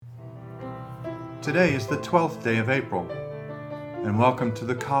Today is the 12th day of April, and welcome to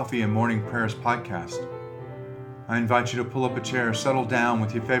the Coffee and Morning Prayers podcast. I invite you to pull up a chair, settle down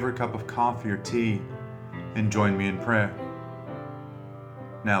with your favorite cup of coffee or tea, and join me in prayer.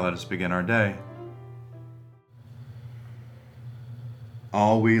 Now let us begin our day.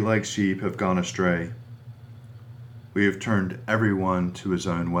 All we like sheep have gone astray. We have turned everyone to his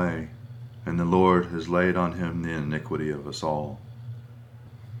own way, and the Lord has laid on him the iniquity of us all.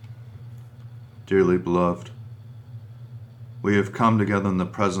 Dearly beloved, we have come together in the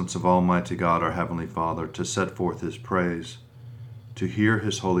presence of Almighty God, our Heavenly Father, to set forth His praise, to hear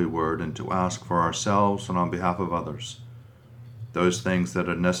His holy word, and to ask for ourselves and on behalf of others those things that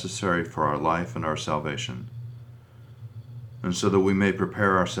are necessary for our life and our salvation, and so that we may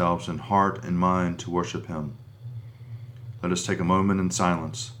prepare ourselves in heart and mind to worship Him. Let us take a moment in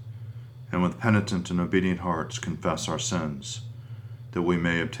silence, and with penitent and obedient hearts confess our sins, that we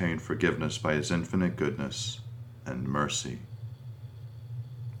may obtain forgiveness by His infinite goodness and mercy.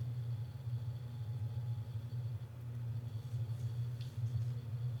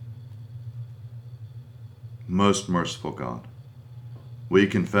 Most merciful God, we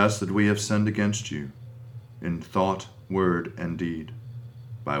confess that we have sinned against you in thought, word, and deed,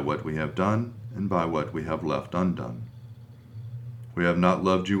 by what we have done and by what we have left undone. We have not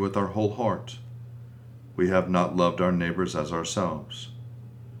loved you with our whole heart. We have not loved our neighbors as ourselves.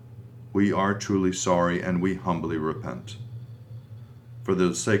 We are truly sorry, and we humbly repent. For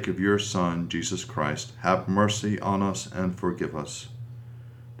the sake of your Son, Jesus Christ, have mercy on us and forgive us,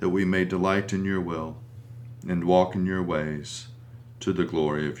 that we may delight in your will and walk in your ways, to the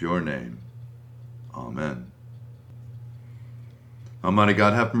glory of your name. Amen. Almighty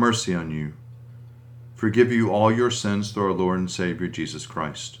God, have mercy on you. Forgive you all your sins through our Lord and Savior Jesus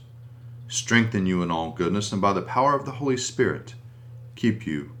Christ. Strengthen you in all goodness, and by the power of the Holy Spirit, keep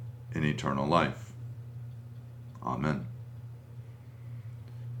you in eternal life. Amen.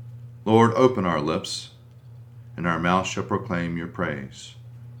 Lord, open our lips, and our mouth shall proclaim your praise.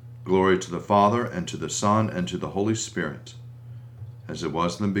 Glory to the Father, and to the Son, and to the Holy Spirit, as it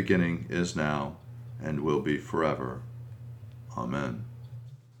was in the beginning, is now, and will be forever. Amen.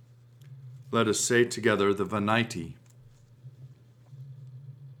 Let us say together the Venite.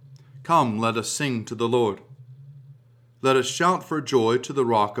 Come, let us sing to the Lord. Let us shout for joy to the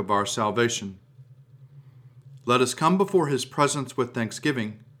rock of our salvation. Let us come before his presence with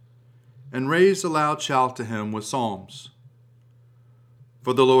thanksgiving, and raise a loud shout to him with psalms.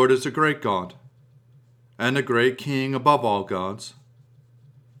 For the Lord is a great God, and a great King above all gods.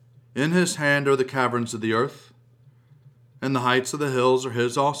 In his hand are the caverns of the earth, and the heights of the hills are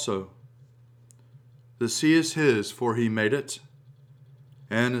his also. The sea is his, for he made it,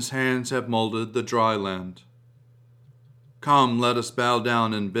 and his hands have molded the dry land. Come, let us bow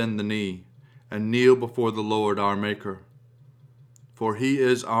down and bend the knee, and kneel before the Lord our Maker. For he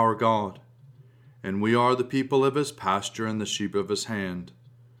is our God, and we are the people of his pasture and the sheep of his hand.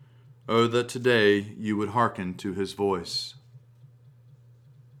 Oh, that today you would hearken to his voice.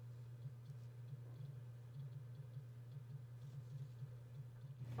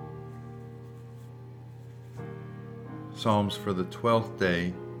 Psalms for the 12th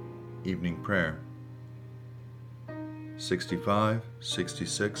day, evening prayer. 65,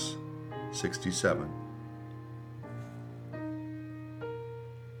 66, 67.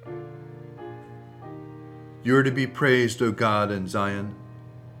 You are to be praised, O God, in Zion.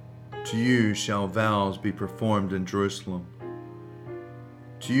 To you shall vows be performed in Jerusalem.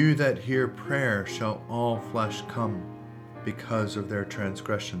 To you that hear prayer shall all flesh come, because of their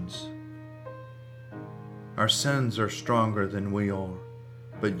transgressions. Our sins are stronger than we are,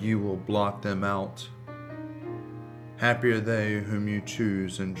 but you will blot them out. Happy are they whom you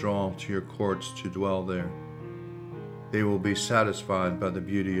choose and draw to your courts to dwell there. They will be satisfied by the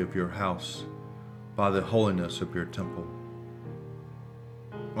beauty of your house, by the holiness of your temple.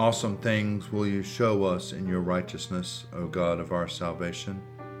 Awesome things will you show us in your righteousness, O God of our salvation.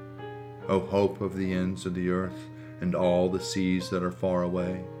 O hope of the ends of the earth and all the seas that are far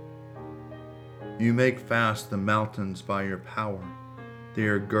away. You make fast the mountains by your power. They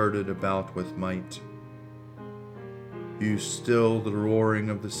are girded about with might. You still the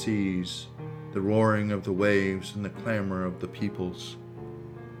roaring of the seas, the roaring of the waves, and the clamor of the peoples.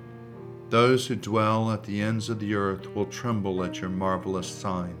 Those who dwell at the ends of the earth will tremble at your marvelous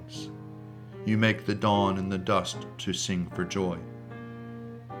signs. You make the dawn and the dust to sing for joy.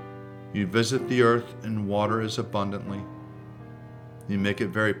 You visit the earth and water is abundantly. You make it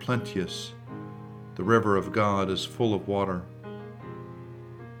very plenteous. The river of God is full of water.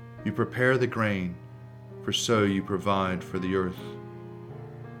 You prepare the grain, for so you provide for the earth.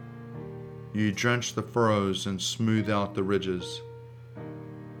 You drench the furrows and smooth out the ridges.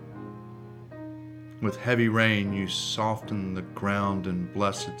 With heavy rain you soften the ground and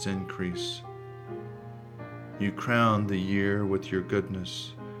bless its increase. You crown the year with your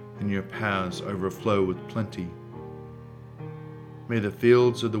goodness, and your paths overflow with plenty. May the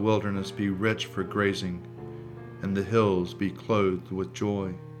fields of the wilderness be rich for grazing, and the hills be clothed with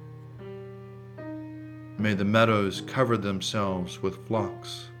joy. May the meadows cover themselves with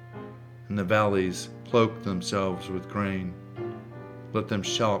flocks, and the valleys cloak themselves with grain. Let them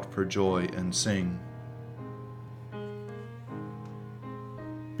shout for joy and sing.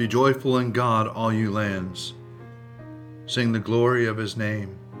 Be joyful in God, all you lands. Sing the glory of his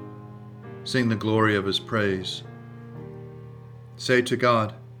name. Sing the glory of his praise. Say to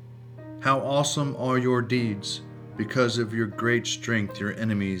God, how awesome are your deeds! Because of your great strength, your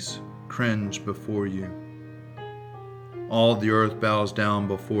enemies cringe before you. All the earth bows down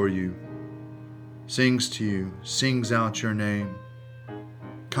before you, sings to you, sings out your name.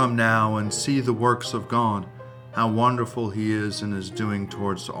 Come now and see the works of God, how wonderful he is in his doing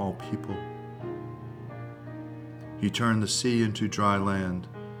towards all people. He turned the sea into dry land,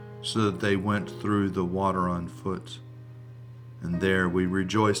 so that they went through the water on foot, and there we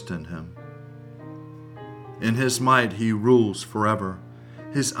rejoiced in him. In his might he rules forever.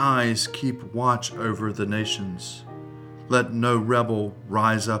 His eyes keep watch over the nations. Let no rebel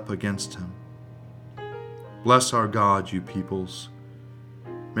rise up against him. Bless our God, you peoples.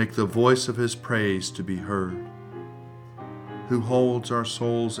 Make the voice of his praise to be heard, who holds our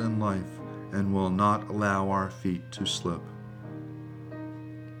souls in life and will not allow our feet to slip.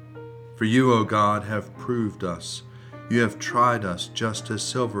 For you, O God, have proved us. You have tried us just as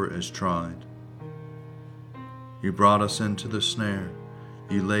silver is tried. You brought us into the snare.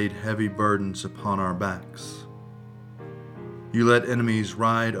 You laid heavy burdens upon our backs. You let enemies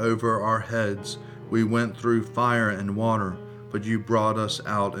ride over our heads. We went through fire and water, but you brought us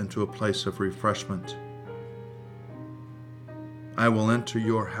out into a place of refreshment. I will enter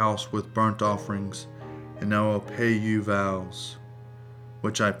your house with burnt offerings, and I will pay you vows,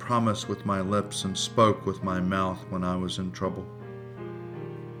 which I promised with my lips and spoke with my mouth when I was in trouble.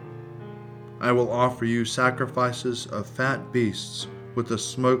 I will offer you sacrifices of fat beasts. With the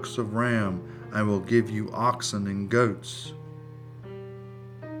smokes of ram I will give you oxen and goats.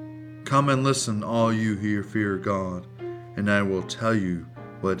 Come and listen, all you who fear God, and I will tell you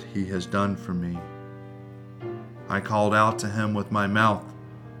what he has done for me. I called out to him with my mouth,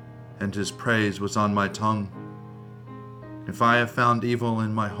 and his praise was on my tongue. If I have found evil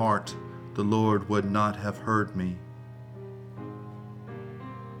in my heart, the Lord would not have heard me.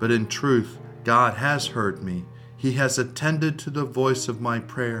 But in truth, God has heard me. He has attended to the voice of my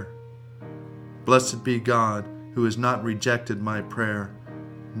prayer. Blessed be God, who has not rejected my prayer,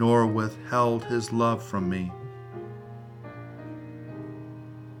 nor withheld his love from me.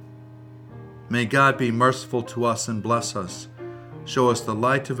 May God be merciful to us and bless us, show us the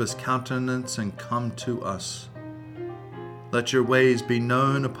light of his countenance and come to us. Let your ways be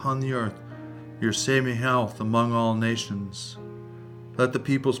known upon the earth, your saving health among all nations. Let the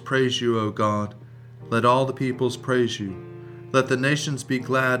peoples praise you, O God. Let all the peoples praise you. Let the nations be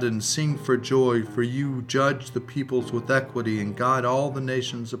glad and sing for joy, for you judge the peoples with equity and guide all the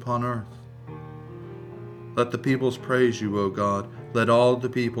nations upon earth. Let the peoples praise you, O God. Let all the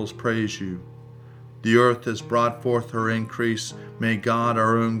peoples praise you. The earth has brought forth her increase. May God,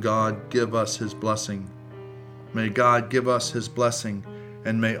 our own God, give us his blessing. May God give us his blessing,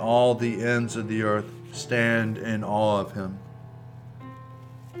 and may all the ends of the earth stand in awe of him.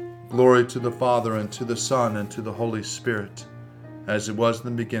 Glory to the Father, and to the Son, and to the Holy Spirit, as it was in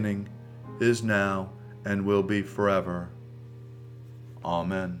the beginning, is now, and will be forever.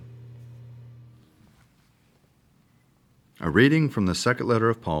 Amen. A reading from the second letter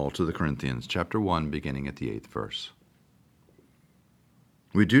of Paul to the Corinthians, chapter 1, beginning at the 8th verse.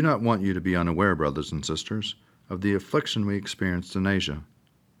 We do not want you to be unaware, brothers and sisters, of the affliction we experienced in Asia.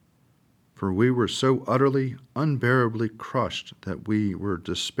 For we were so utterly, unbearably crushed that we were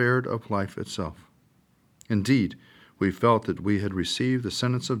despaired of life itself. Indeed, we felt that we had received the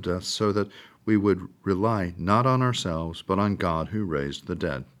sentence of death, so that we would rely not on ourselves, but on God who raised the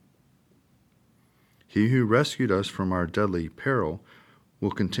dead. He who rescued us from our deadly peril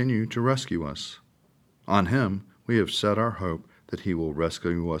will continue to rescue us. On him we have set our hope that he will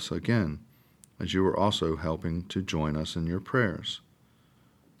rescue us again, as you are also helping to join us in your prayers,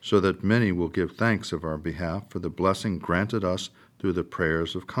 so that many will give thanks of our behalf for the blessing granted us through the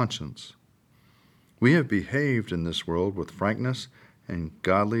prayers of conscience. We have behaved in this world with frankness and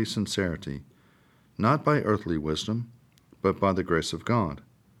godly sincerity, not by earthly wisdom, but by the grace of God,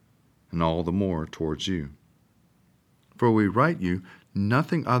 and all the more towards you. For we write you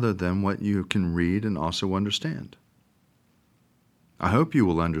nothing other than what you can read and also understand. I hope you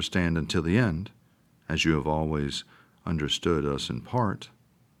will understand until the end, as you have always understood us in part,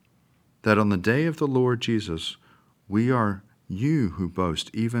 that on the day of the Lord Jesus we are you who boast,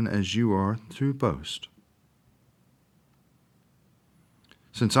 even as you are to boast.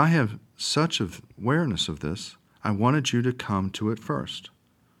 Since I have such awareness of this, I wanted you to come to it first,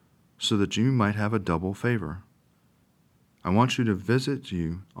 so that you might have a double favor. I want you to visit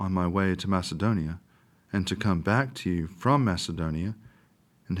you on my way to Macedonia, and to come back to you from Macedonia,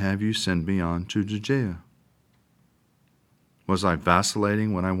 and have you send me on to Judea. Was I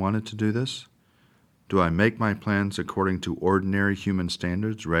vacillating when I wanted to do this? Do I make my plans according to ordinary human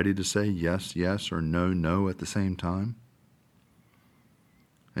standards, ready to say yes, yes, or no, no at the same time?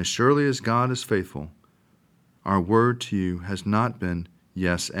 As surely as God is faithful, our word to you has not been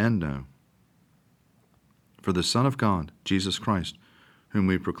yes and no. For the Son of God, Jesus Christ, whom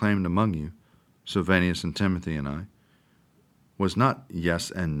we proclaimed among you, Silvanus and Timothy and I, was not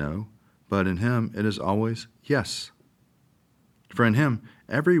yes and no, but in him it is always yes. For in him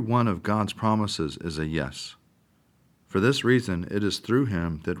every one of God's promises is a yes. For this reason it is through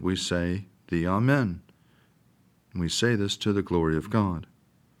him that we say the Amen. And we say this to the glory of God.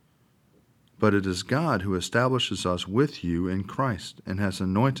 But it is God who establishes us with you in Christ, and has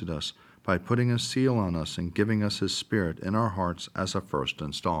anointed us by putting a seal on us and giving us his Spirit in our hearts as a first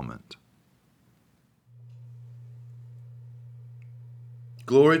installment.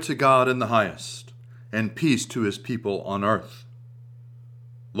 Glory to God in the highest, and peace to his people on earth.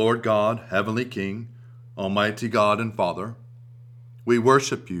 Lord God, heavenly King, almighty God and Father, we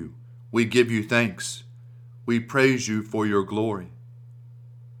worship you, we give you thanks, we praise you for your glory.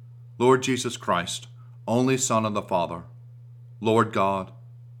 Lord Jesus Christ, only Son of the Father, Lord God,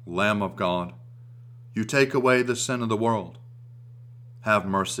 Lamb of God, you take away the sin of the world. Have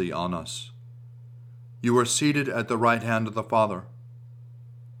mercy on us. You are seated at the right hand of the Father.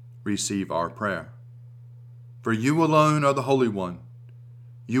 Receive our prayer. For you alone are the Holy One.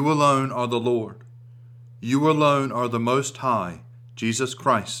 You alone are the Lord. You alone are the Most High, Jesus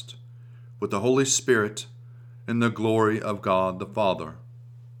Christ, with the Holy Spirit, in the glory of God the Father.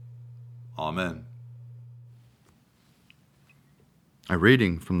 Amen. A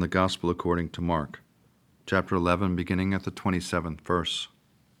reading from the Gospel according to Mark, chapter 11, beginning at the 27th verse.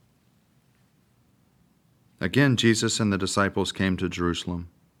 Again, Jesus and the disciples came to Jerusalem.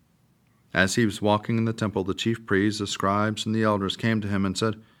 As he was walking in the temple, the chief priests, the scribes, and the elders came to him and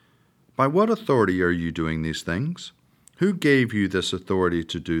said, "By what authority are you doing these things? Who gave you this authority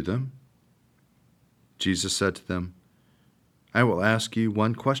to do them?" Jesus said to them, "I will ask you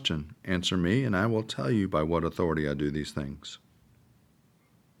one question. Answer me, and I will tell you by what authority I do these things.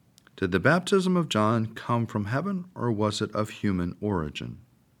 Did the baptism of John come from heaven, or was it of human origin?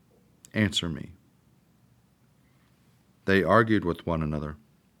 Answer me." They argued with one another.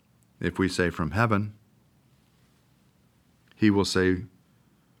 If we say from heaven, he will say,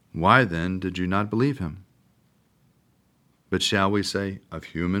 "Why then did you not believe him?" But shall we say of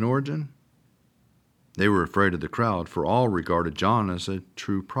human origin? They were afraid of the crowd, for all regarded John as a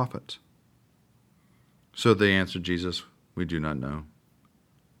true prophet. So they answered Jesus, "We do not know."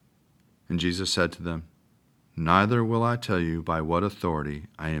 And Jesus said to them, "Neither will I tell you by what authority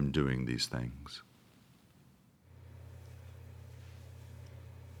I am doing these things."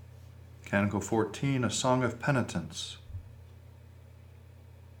 Canticle 14, a song of penitence.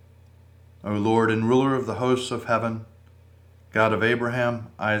 O Lord and ruler of the hosts of heaven, God of Abraham,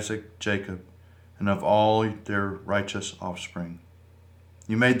 Isaac, Jacob, and of all their righteous offspring,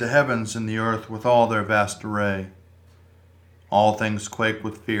 you made the heavens and the earth with all their vast array. All things quake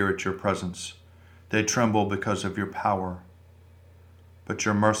with fear at your presence. They tremble because of your power. But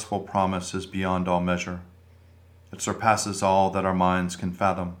your merciful promise is beyond all measure. It surpasses all that our minds can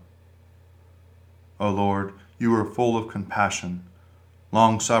fathom. O Lord, you are full of compassion,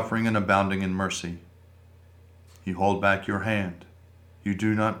 long-suffering and abounding in mercy. You hold back your hand. You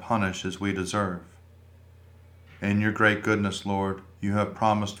do not punish as we deserve. In your great goodness, Lord, you have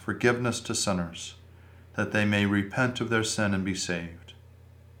promised forgiveness to sinners, that they may repent of their sin and be saved.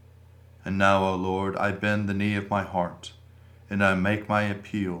 And now, O Lord, I bend the knee of my heart, and I make my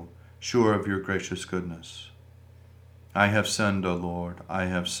appeal, sure of your gracious goodness. I have sinned, O Lord, I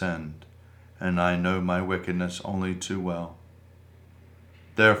have sinned, and I know my wickedness only too well.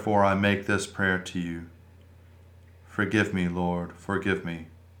 Therefore I make this prayer to you. Forgive me, Lord, forgive me.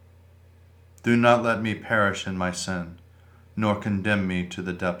 Do not let me perish in my sin, nor condemn me to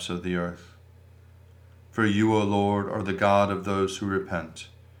the depths of the earth. For you, O Lord, are the God of those who repent,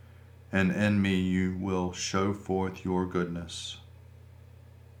 and in me you will show forth your goodness.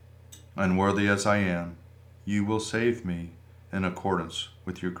 Unworthy as I am, you will save me in accordance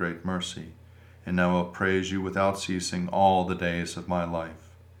with your great mercy, and I will praise you without ceasing all the days of my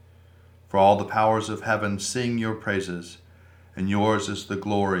life. For all the powers of heaven sing your praises, and yours is the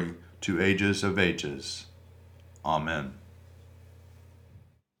glory to ages of ages. Amen.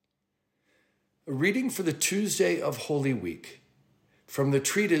 A reading for the Tuesday of Holy Week from the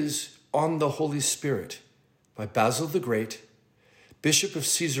treatise On the Holy Spirit by Basil the Great, Bishop of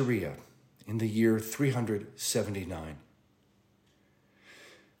Caesarea, in the year 379.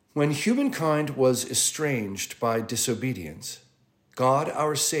 When humankind was estranged by disobedience, God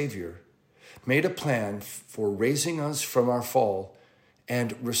our Savior made a plan for raising us from our fall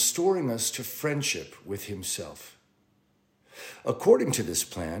and restoring us to friendship with himself. According to this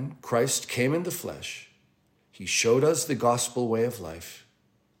plan, Christ came in the flesh. He showed us the gospel way of life.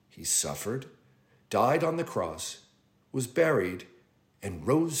 He suffered, died on the cross, was buried, and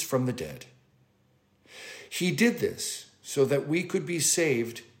rose from the dead. He did this so that we could be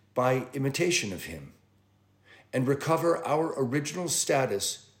saved by imitation of him and recover our original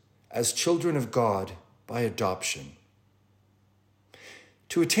status as children of God by adoption.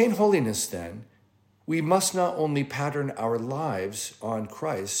 To attain holiness, then, we must not only pattern our lives on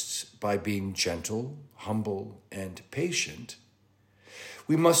Christ's by being gentle, humble, and patient,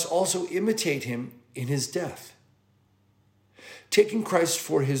 we must also imitate him in his death. Taking Christ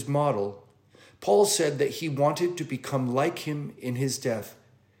for his model, Paul said that he wanted to become like him in his death,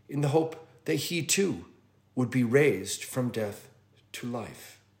 in the hope that he too would be raised from death to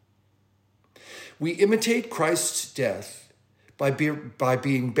life. We imitate Christ's death by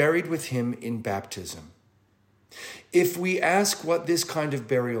being buried with him in baptism. If we ask what this kind of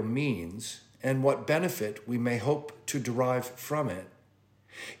burial means and what benefit we may hope to derive from it,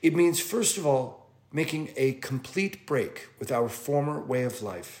 it means, first of all, making a complete break with our former way of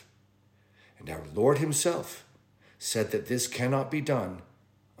life. And our Lord himself said that this cannot be done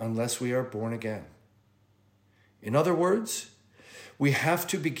unless we are born again. In other words, we have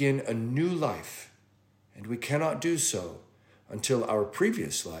to begin a new life, and we cannot do so until our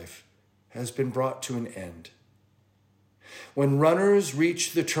previous life has been brought to an end. When runners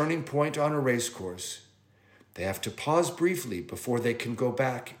reach the turning point on a race course, they have to pause briefly before they can go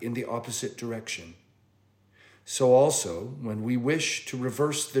back in the opposite direction. So also, when we wish to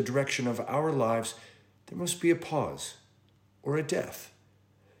reverse the direction of our lives, there must be a pause or a death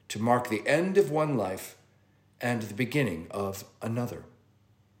to mark the end of one life and the beginning of another.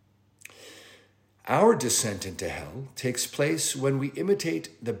 Our descent into hell takes place when we imitate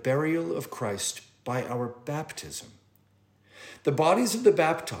the burial of Christ by our baptism. The bodies of the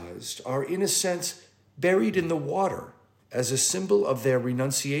baptized are, in a sense, buried in the water as a symbol of their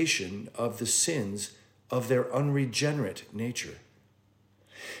renunciation of the sins of their unregenerate nature.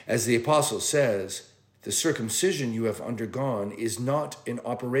 As the apostle says, the circumcision you have undergone is not an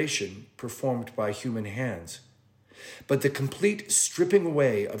operation performed by human hands, but the complete stripping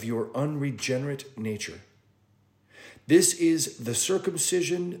away of your unregenerate nature. This is the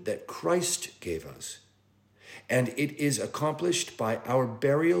circumcision that Christ gave us, and it is accomplished by our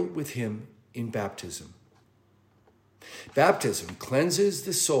burial with him in baptism. Baptism cleanses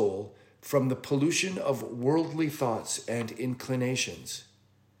the soul from the pollution of worldly thoughts and inclinations.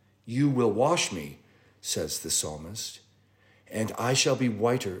 You will wash me, says the psalmist, and I shall be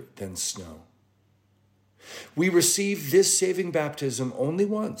whiter than snow. We receive this saving baptism only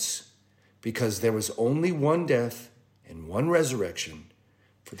once, because there was only one death and one resurrection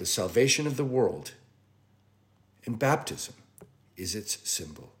for the salvation of the world, and baptism is its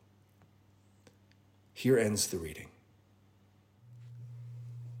symbol. Here ends the reading.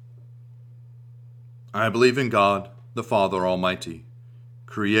 I believe in God, the Father Almighty,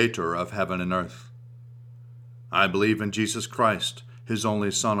 creator of heaven and earth. I believe in Jesus Christ, his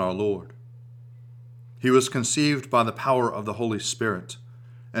only Son, our Lord. He was conceived by the power of the Holy Spirit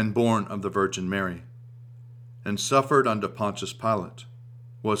and born of the Virgin Mary, and suffered under Pontius Pilate,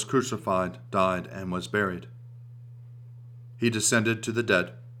 was crucified, died, and was buried. He descended to the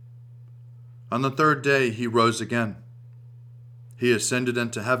dead. On the third day he rose again. He ascended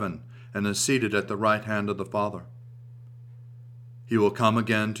into heaven and is seated at the right hand of the Father. He will come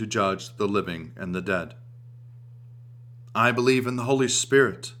again to judge the living and the dead. I believe in the Holy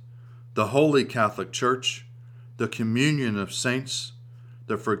Spirit, the Holy Catholic Church, the communion of saints,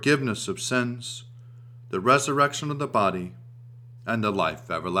 the forgiveness of sins, the resurrection of the body, and the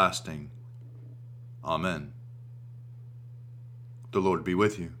life everlasting. Amen. The Lord be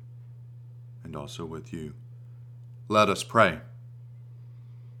with you, and also with you. Let us pray.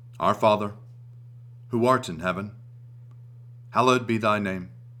 Our Father, who art in heaven, hallowed be thy name.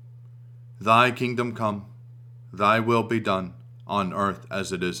 Thy kingdom come, thy will be done, on earth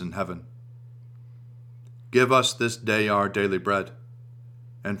as it is in heaven. Give us this day our daily bread,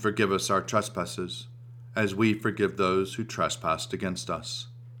 and forgive us our trespasses, as we forgive those who trespass against us.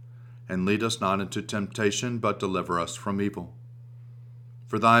 And lead us not into temptation, but deliver us from evil.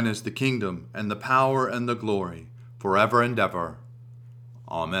 For thine is the kingdom, and the power, and the glory, forever and ever.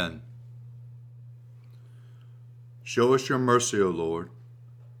 Amen. Show us your mercy, O Lord,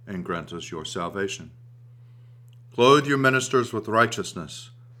 and grant us your salvation. Clothe your ministers with righteousness.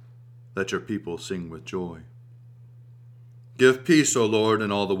 Let your people sing with joy. Give peace, O Lord,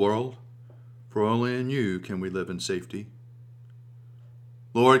 in all the world, for only in you can we live in safety.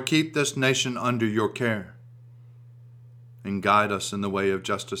 Lord, keep this nation under your care, and guide us in the way of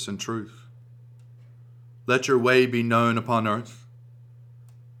justice and truth. Let your way be known upon earth,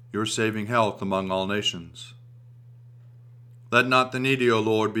 your saving health among all nations. Let not the needy, O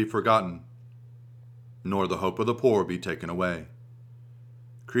Lord, be forgotten, nor the hope of the poor be taken away.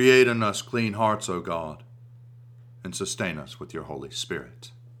 Create in us clean hearts, O God, and sustain us with your Holy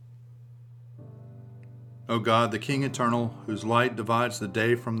Spirit. O God, the King eternal, whose light divides the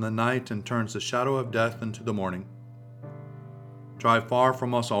day from the night and turns the shadow of death into the morning, drive far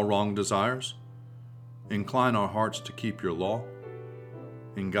from us all wrong desires, incline our hearts to keep your law,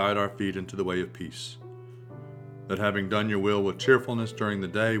 and guide our feet into the way of peace, that having done your will with cheerfulness during the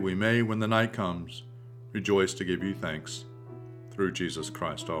day, we may, when the night comes, rejoice to give you thanks, through Jesus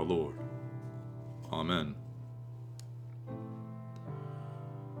Christ our Lord. Amen.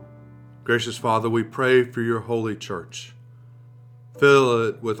 Gracious Father, we pray for your holy church. Fill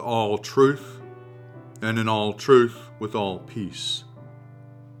it with all truth, and in all truth with all peace.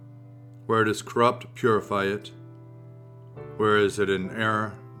 Where it is corrupt, purify it. Where is it in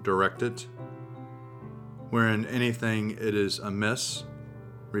error, direct it. Where in anything it is amiss,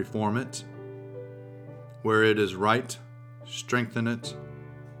 reform it. Where it is right, strengthen it.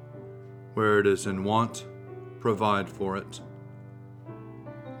 Where it is in want, provide for it.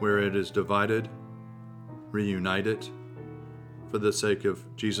 Where it is divided, reunite it, for the sake of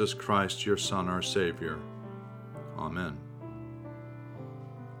Jesus Christ, your Son, our Savior. Amen.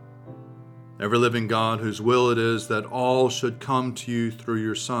 Ever-living God, whose will it is that all should come to you through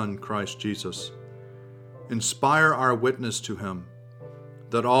your Son, Christ Jesus, inspire our witness to him,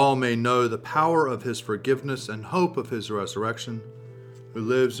 that all may know the power of his forgiveness and hope of his resurrection, who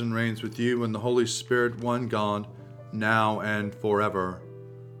lives and reigns with you in the Holy Spirit, one God, now and forever.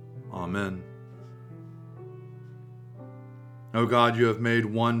 Amen. O God, you have made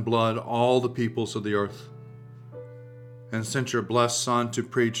one blood all the peoples of the earth, and sent your blessed Son to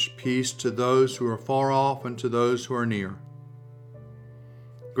preach peace to those who are far off and to those who are near.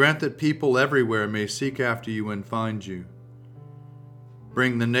 Grant that people everywhere may seek after you and find you.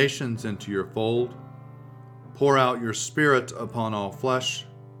 Bring the nations into your fold, pour out your Spirit upon all flesh,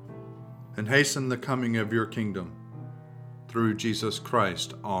 and hasten the coming of your kingdom, through Jesus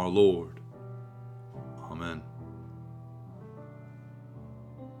Christ our Lord. Amen.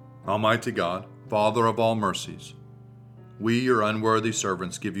 Almighty God, Father of all mercies, we, your unworthy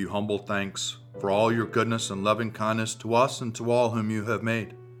servants, give you humble thanks for all your goodness and loving kindness to us and to all whom you have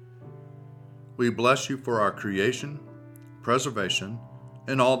made. We bless you for our creation, preservation,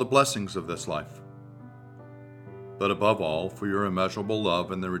 and all the blessings of this life, but above all for your immeasurable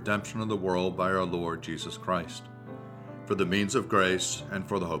love and the redemption of the world by our Lord Jesus Christ, for the means of grace and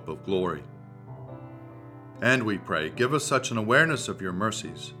for the hope of glory. And we pray, give us such an awareness of your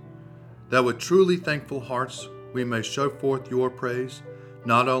mercies, that with truly thankful hearts we may show forth your praise,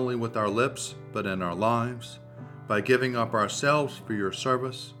 not only with our lips, but in our lives, by giving up ourselves for your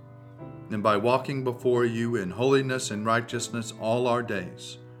service, and by walking before you in holiness and righteousness all our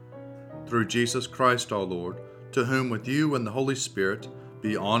days. Through Jesus Christ our Lord, to whom with you and the Holy Spirit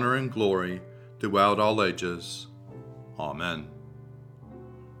be honor and glory throughout all ages. Amen.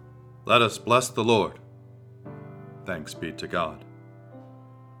 Let us bless the Lord. Thanks be to God.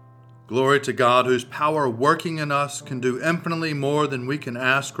 Glory to God, whose power working in us can do infinitely more than we can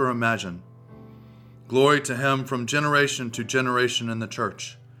ask or imagine. Glory to him from generation to generation in the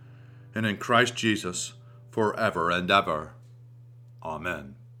church, and in Christ Jesus forever and ever.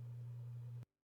 Amen.